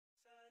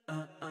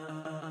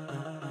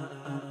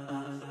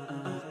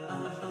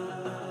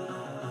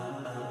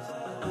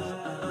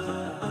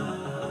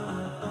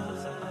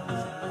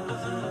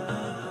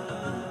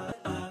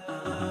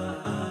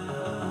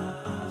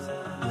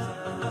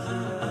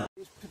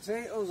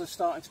potatoes are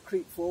starting to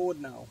creep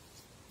forward now,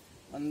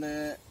 and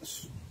they're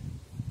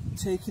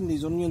taking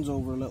these onions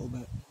over a little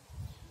bit.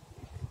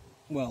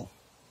 Well,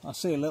 I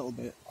say a little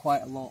bit,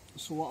 quite a lot.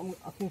 So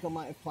I think I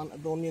might have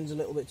planted the onions a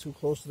little bit too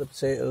close to the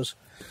potatoes.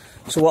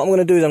 So what I'm going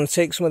to do is I'm going to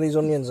take some of these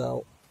onions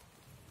out.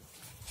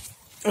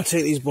 I'll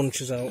take these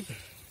bunches out.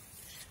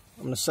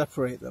 I'm going to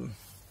separate them,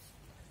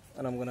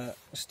 and I'm going to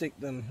stick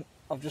them.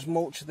 I've just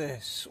mulched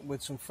this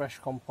with some fresh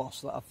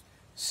compost that I've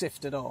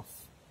sifted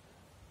off,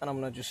 and I'm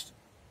going to just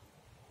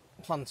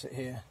plant it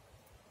here.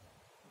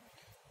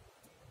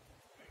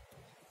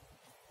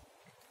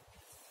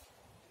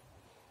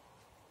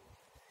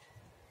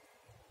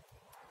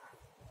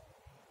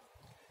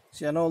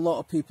 See, I know a lot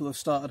of people have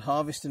started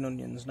harvesting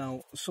onions.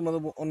 Now, some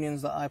of the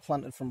onions that I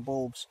planted from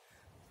bulbs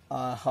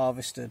are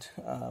harvested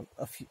about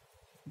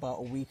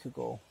a week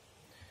ago.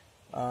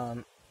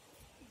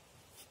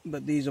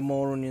 But these are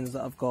more onions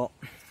that I've got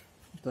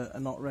that are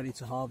not ready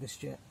to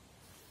harvest yet.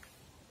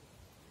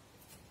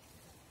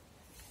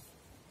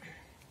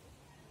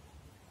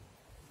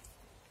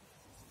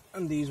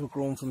 And these were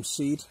grown from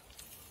seed.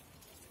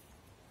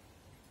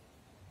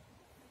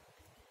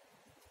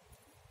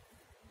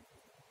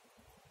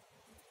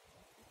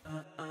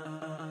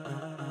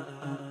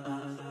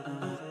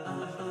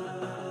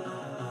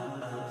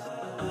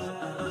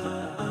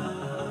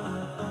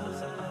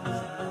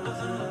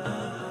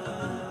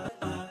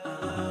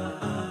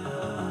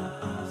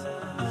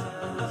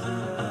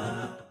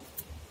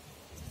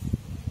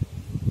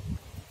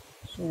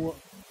 So what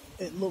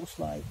it looks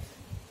like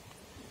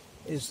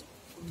is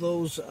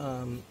those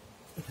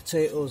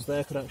potatoes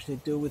there could actually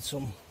do with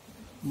some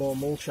more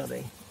mulch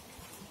adding.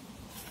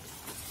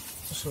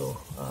 So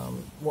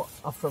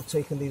after I've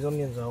taken these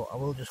onions out, I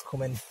will just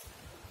come in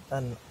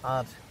and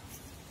add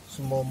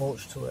some more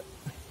mulch to it.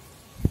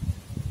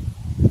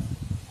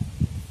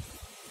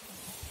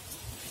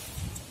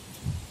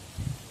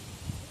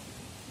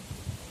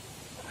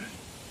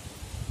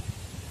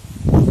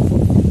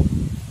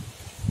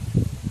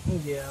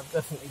 Yeah, I've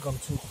definitely gone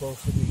too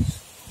close with these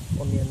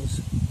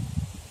onions.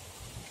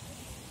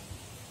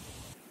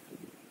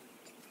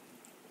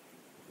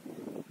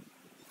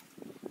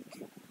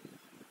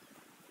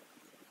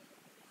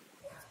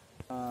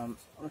 I'm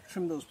going to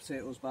trim those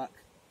potatoes back.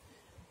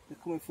 They're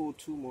coming forward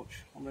too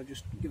much. I'm going to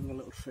just give them a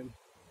little trim.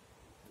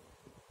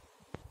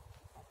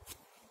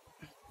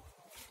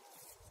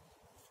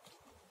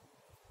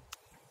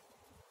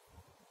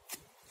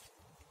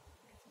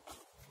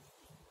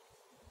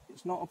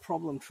 It's not a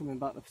problem trimming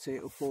back the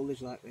potato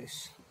foliage like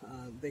this.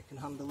 They can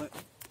handle it.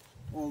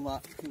 All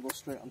that can go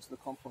straight onto the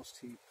compost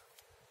heap.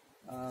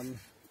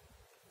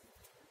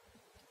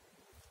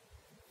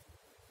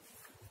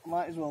 I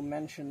might as well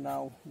mention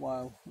now,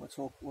 while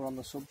we're on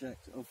the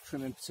subject of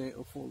trimming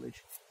potato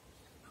foliage,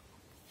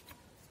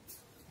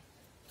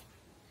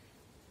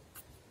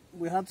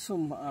 we had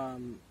some of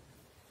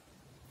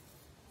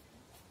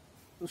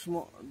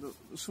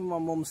my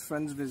mum's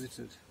friends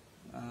visited,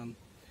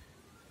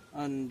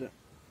 and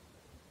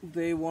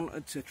they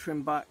wanted to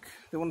trim back.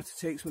 They wanted to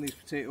take some of these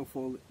potato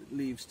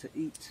leaves to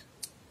eat.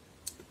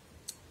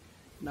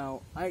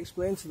 Now, I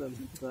explained to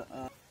them that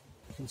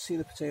you can see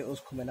the potatoes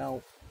coming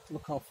out.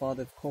 Look how far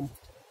they've come.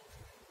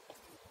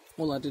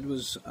 All I did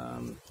was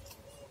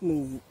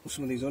move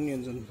some of these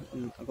onions, and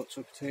I got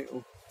to a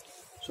potato.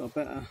 So I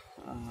better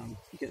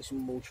get some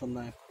mulch on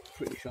there,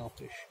 pretty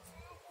sharpish.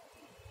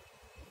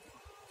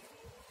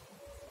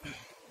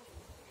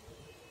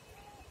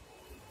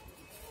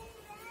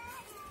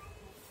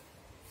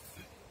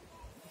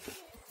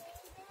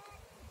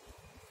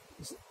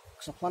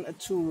 Because I planted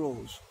 2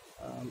 rows.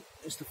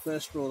 It's the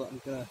first row that I'm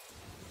going to,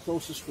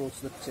 closest row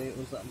to the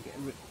potatoes that I'm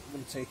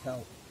going to take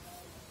out.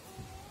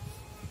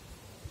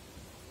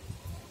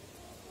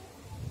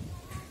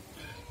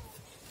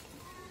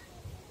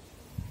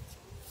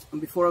 And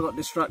before I got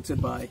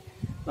distracted by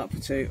that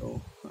potato,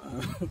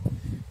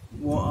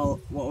 what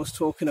I was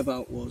talking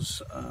about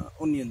was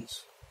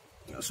onions.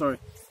 Sorry,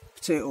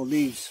 potato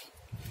leaves.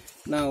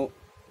 Now,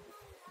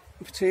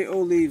 potato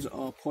leaves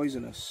are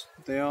poisonous.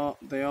 They are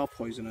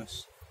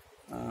poisonous.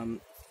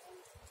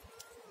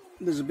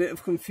 There's a bit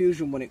of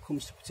confusion when it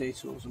comes to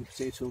potatoes and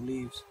potato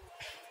leaves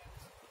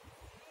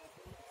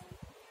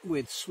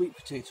with sweet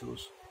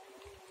potatoes.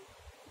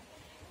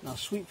 Now,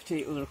 sweet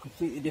potatoes are a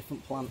completely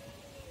different plant.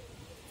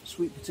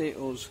 Sweet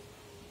potatoes,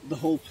 the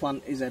whole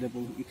plant is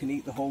edible. You can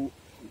eat the whole,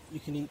 you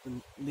can eat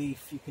the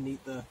leaf, you can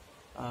eat the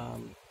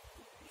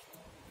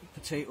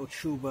potato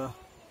tuber.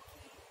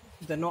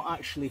 They're not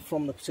actually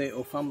from the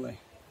potato family.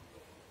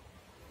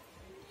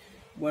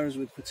 Whereas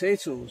with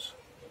potatoes,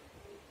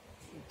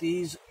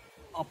 these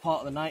are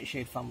part of the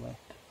nightshade family,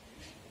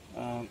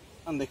 and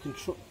they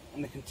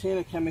contain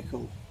a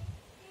chemical.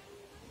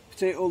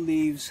 Potato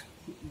leaves,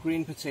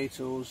 green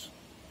potatoes,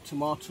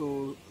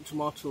 tomato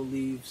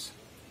leaves,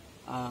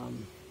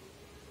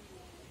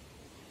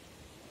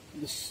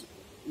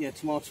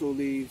 tomato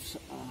leaves,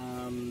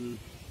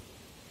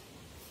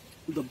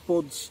 the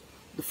buds,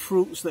 the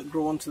fruits that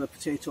grow onto the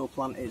potato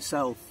plant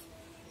itself.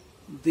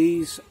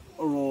 These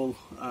are all,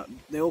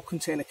 they all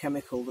contain a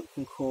chemical that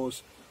can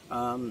cause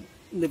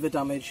liver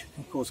damage,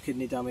 can cause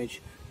kidney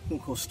damage, can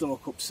cause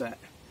stomach upset.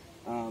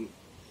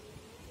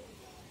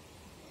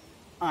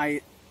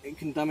 It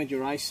can damage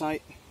your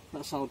eyesight.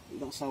 That's how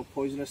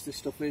poisonous this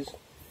stuff is.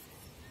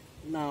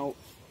 Now,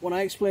 when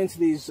I explained to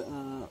these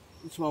to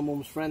my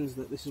mum's friends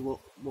that this is what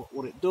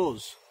it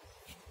does,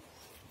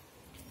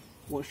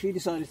 what they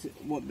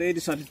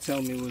decided to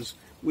tell me was,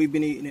 we've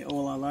been eating it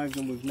all our lives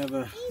and we've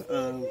never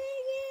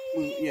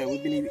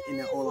we've been eating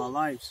it all our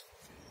lives.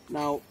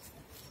 Now,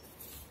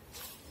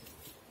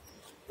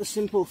 the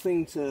simple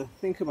thing to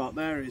think about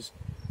there is,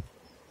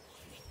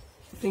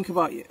 think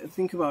about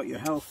your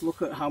health.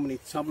 Look at how many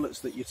tablets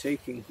that you're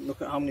taking.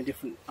 Look at how many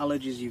different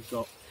allergies you've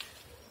got.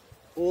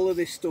 All of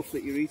this stuff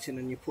that you're eating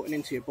and you're putting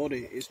into your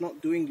body is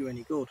not doing you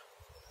any good.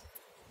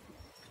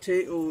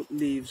 Potato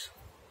leaves,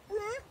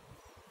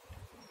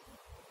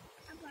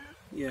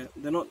 yeah,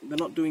 they're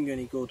not doing you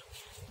any good.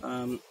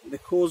 They're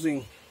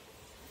causing,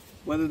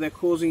 whether they're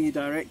causing you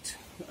direct,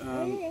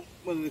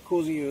 whether they're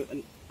causing you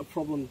a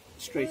problem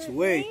straight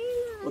away,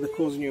 or they're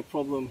causing you a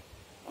problem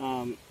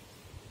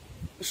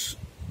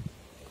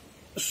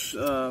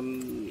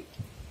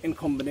in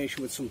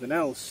combination with something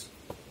else,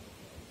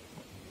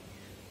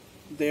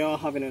 they are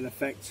having an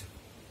effect.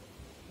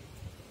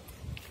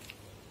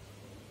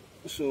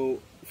 So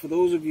for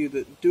those of you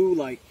that do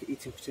like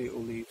eating potato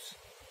leaves,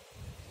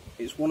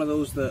 it's one of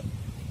those that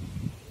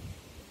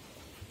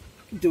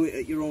do it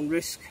at your own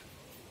risk.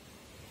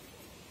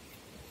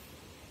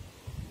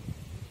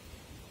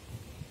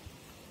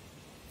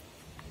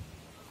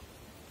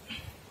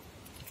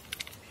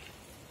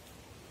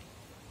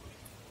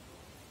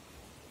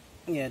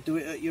 Yeah, do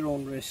it at your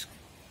own risk.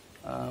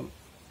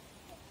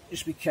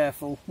 Just be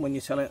careful when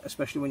you tell it,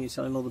 especially when you're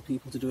telling other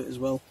people to do it as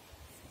well.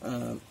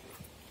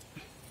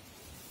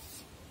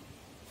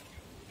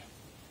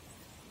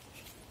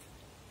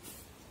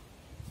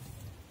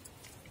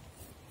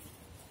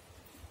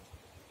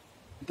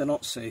 They're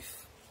not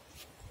safe.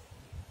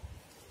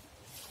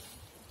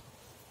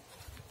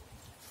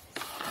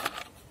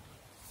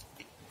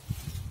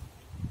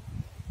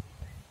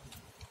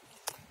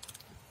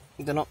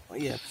 They're not,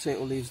 yeah,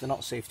 potato leaves, they're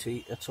not safe to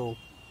eat at all.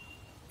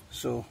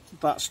 So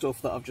that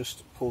stuff that I've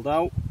just pulled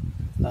out,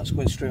 that's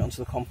going straight onto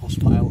the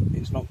compost pile.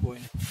 It's not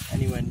going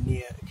anywhere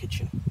near a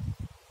kitchen.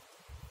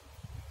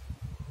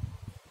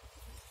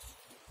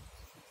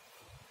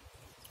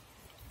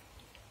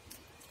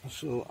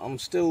 So I'm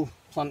still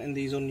planting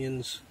these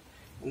onions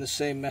in the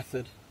same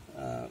method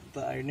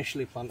that I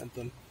initially planted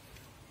them,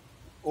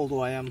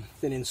 although I am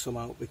thinning some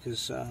out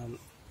because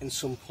in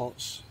some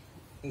pots,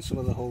 in some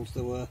of the holes,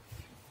 there were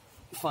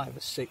 5 or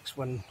 6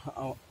 when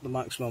the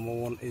maximum I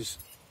want is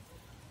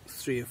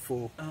 3 or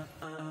 4.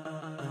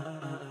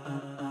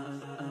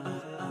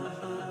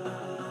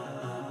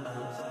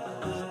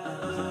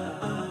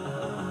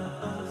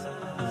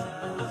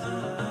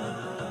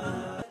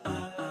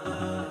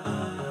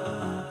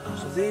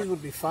 So these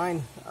would be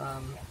fine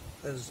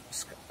as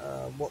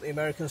what the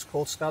Americans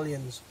call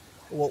scallions,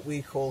 or what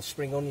we call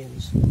spring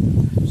onions.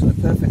 So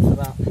they're perfect for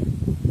that.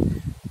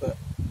 But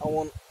I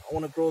want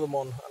to grow them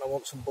on, and I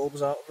want some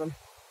bulbs out of them.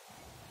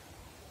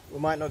 We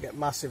might not get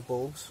massive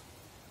bulbs,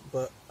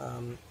 but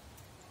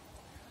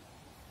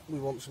we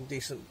want some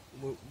decent,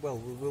 well,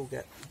 we will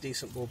get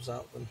decent bulbs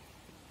out of them.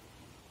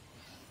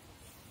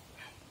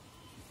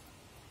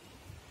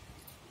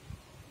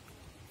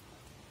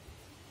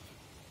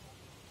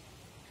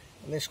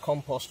 And this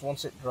compost,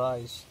 once it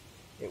dries,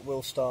 it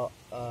will start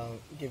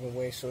giving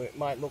way, so it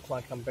might look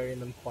like I'm burying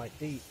them quite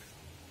deep,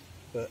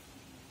 but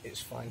it's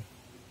fine.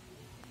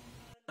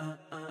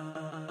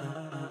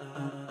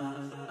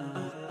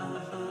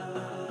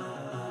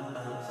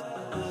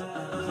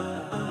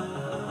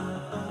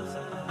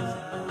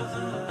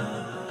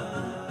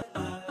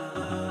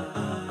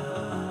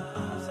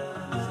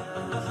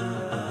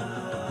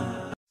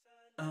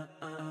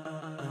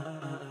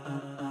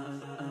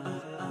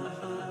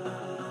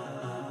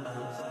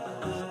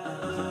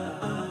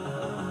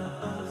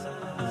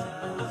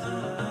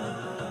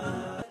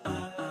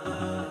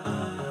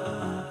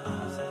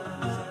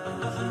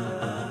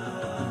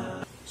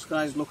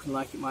 Sky's looking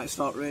like it might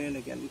start raining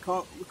again. We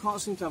can't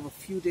seem to have a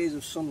few days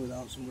of sun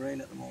without some rain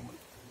at the moment.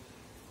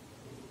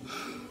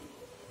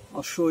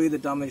 I'll show you the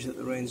damage that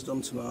the rain's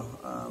done to my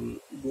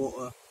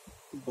water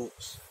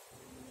butts.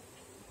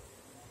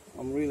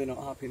 I'm really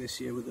not happy this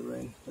year with the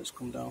rain that's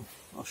come down.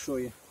 I'll show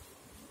you.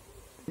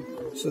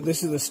 So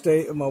this is the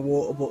state of my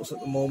water butts at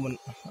the moment.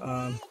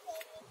 The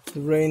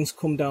rain's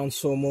come down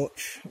so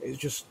much, it's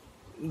just,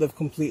 they've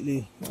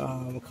completely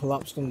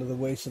collapsed under the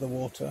weight of the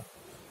water,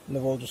 and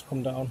they've all just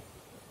come down.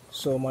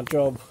 So my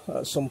job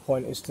at some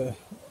point is to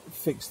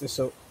fix this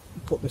up,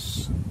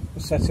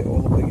 set it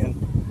all up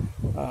again.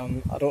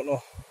 I don't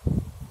know.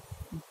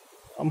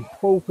 I'm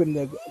hoping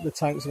the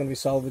tanks are going to be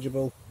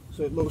salvageable.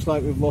 So it looks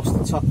like we've lost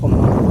the tap on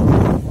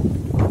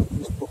that.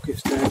 This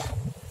bucket's dead.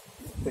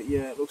 But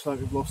yeah, it looks like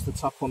we've lost the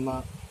tap on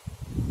that.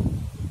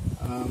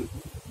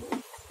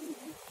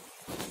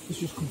 It's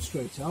just come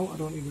straight out. I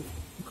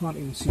can't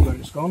even see where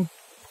it's gone.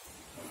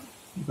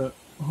 but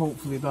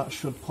hopefully that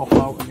should pop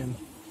out again.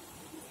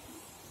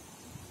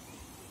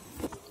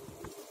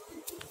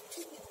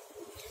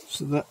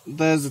 So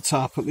there's the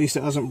tap. At least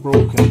it hasn't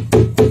broken.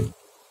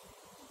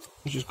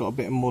 It's just got a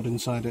bit of mud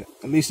inside it.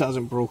 At least it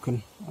hasn't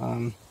broken.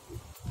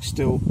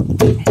 Still,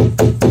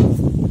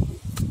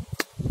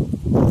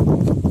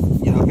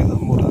 yeah, I'll get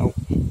that mud out.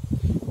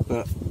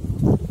 But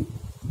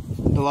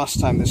the last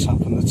time this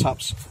happened, the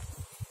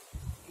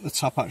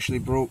tap actually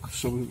broke,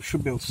 so we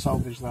should be able to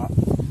salvage that.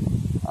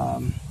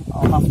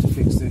 I'll have to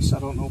fix this. I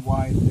don't know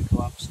why they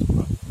collapsed,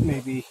 but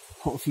maybe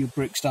put a few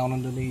bricks down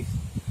underneath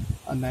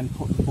and then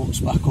put the butts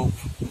back up.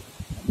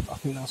 I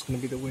think that's going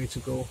to be the way to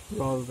go,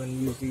 rather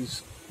than use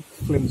these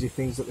flimsy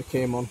things that they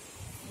came on.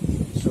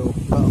 So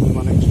that'll be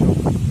my next job.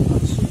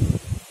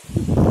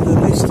 The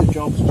list of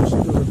jobs just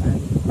doesn't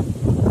end.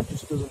 It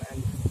just doesn't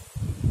end.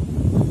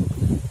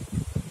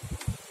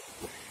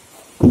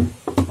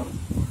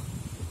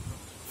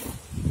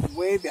 I'm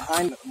way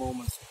behind at the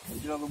moment.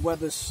 You know, the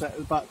weather's set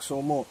us back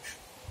so much.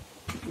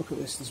 Look at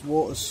this. This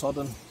water's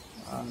sodden.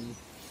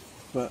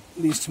 But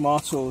these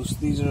tomatoes,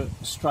 these are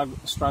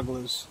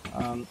stragglers.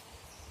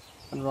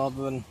 And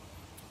rather than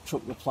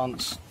chuck the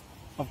plants,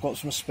 I've got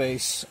some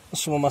space.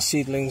 Some of my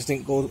seedlings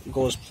didn't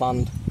go as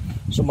planned.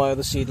 Some of my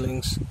other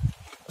seedlings,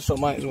 so I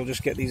might as well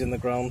just get these in the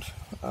ground.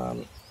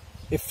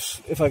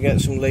 If I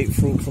get some late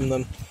fruit from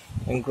them,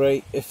 then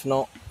great. If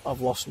not, I've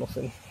lost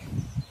nothing.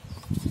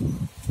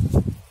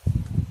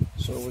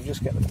 So we'll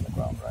just get them in the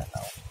ground right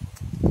now.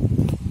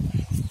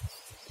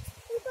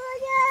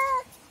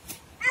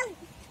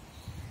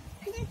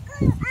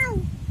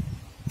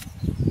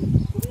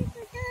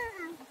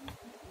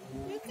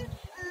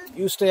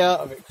 You stay out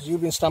of it, because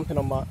you've been stamping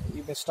on my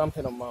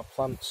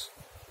plants.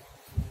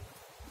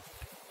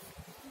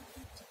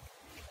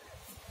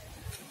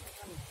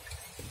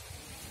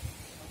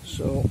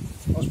 So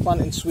I was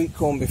planting sweet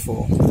corn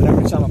before, and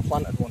every time I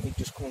planted one, he'd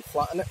just come and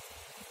flatten it.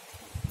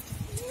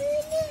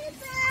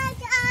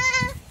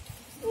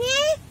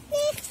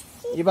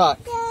 You back?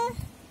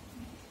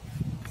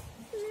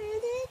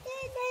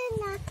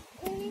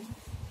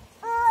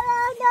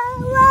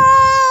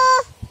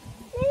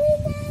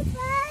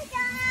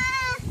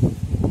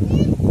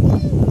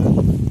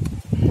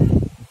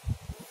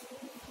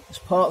 There's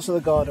parts of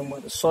the garden where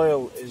the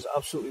soil is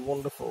absolutely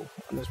wonderful,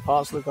 and there's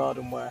parts of the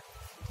garden where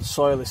the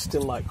soil is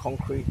still like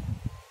concrete.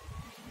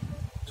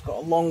 It's got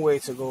a long way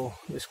to go,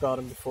 this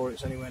garden, before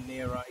it's anywhere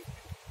near right.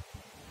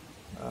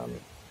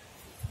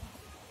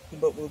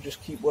 But we'll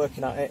just keep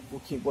working at it.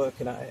 We'll keep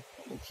working at it.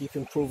 We'll keep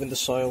improving the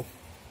soil.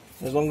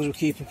 And as long as we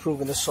keep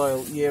improving the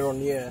soil year on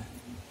year,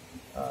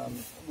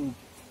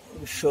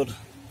 we should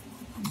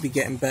be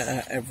getting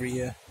better every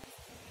year.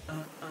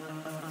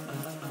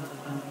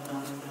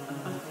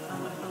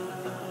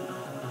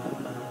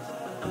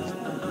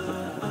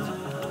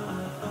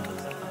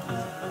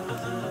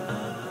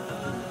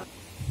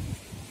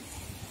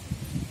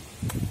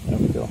 There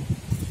we go.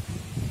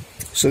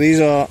 So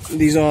these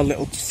are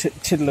little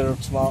tiddler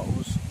of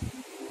tomatoes.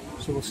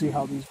 So we'll see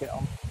how these get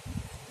on.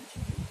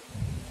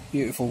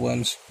 Beautiful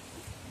worms.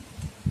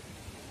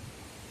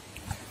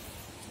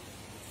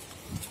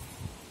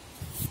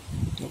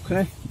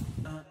 Okay.